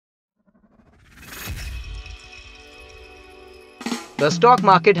The stock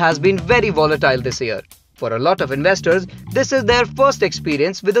market has been very volatile this year. For a lot of investors, this is their first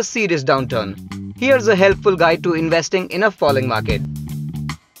experience with a serious downturn. Here's a helpful guide to investing in a falling market.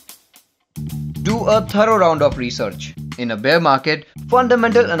 Do a thorough round of research. In a bear market,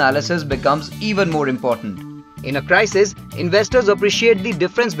 fundamental analysis becomes even more important. In a crisis, investors appreciate the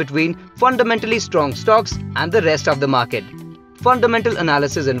difference between fundamentally strong stocks and the rest of the market. Fundamental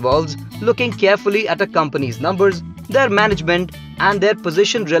analysis involves looking carefully at a company's numbers, their management, and their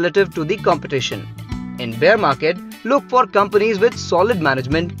position relative to the competition. In bear market, look for companies with solid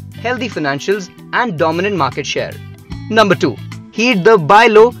management, healthy financials, and dominant market share. Number 2. Heed the buy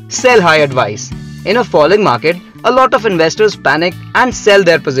low, sell high advice. In a falling market, a lot of investors panic and sell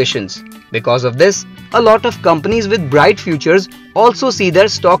their positions. Because of this, a lot of companies with bright futures also see their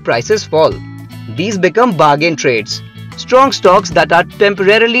stock prices fall. These become bargain trades, strong stocks that are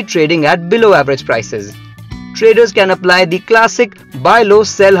temporarily trading at below average prices. Traders can apply the classic buy low,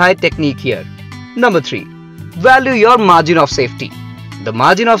 sell high technique here. Number 3. Value your margin of safety. The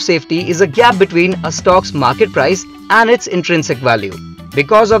margin of safety is a gap between a stock's market price and its intrinsic value.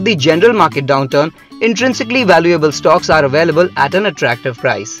 Because of the general market downturn, intrinsically valuable stocks are available at an attractive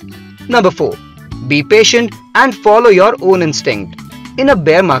price. Number 4. Be patient and follow your own instinct. In a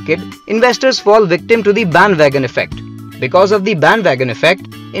bear market, investors fall victim to the bandwagon effect. Because of the bandwagon effect,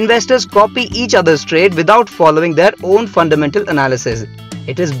 investors copy each other's trade without following their own fundamental analysis.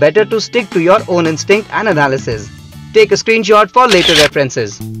 It is better to stick to your own instinct and analysis. Take a screenshot for later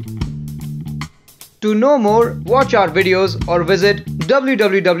references. To know more, watch our videos or visit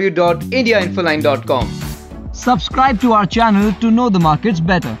www.indiainfoline.com. Subscribe to our channel to know the markets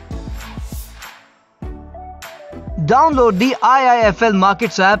better. Download the IIFL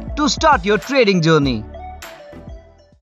Markets app to start your trading journey.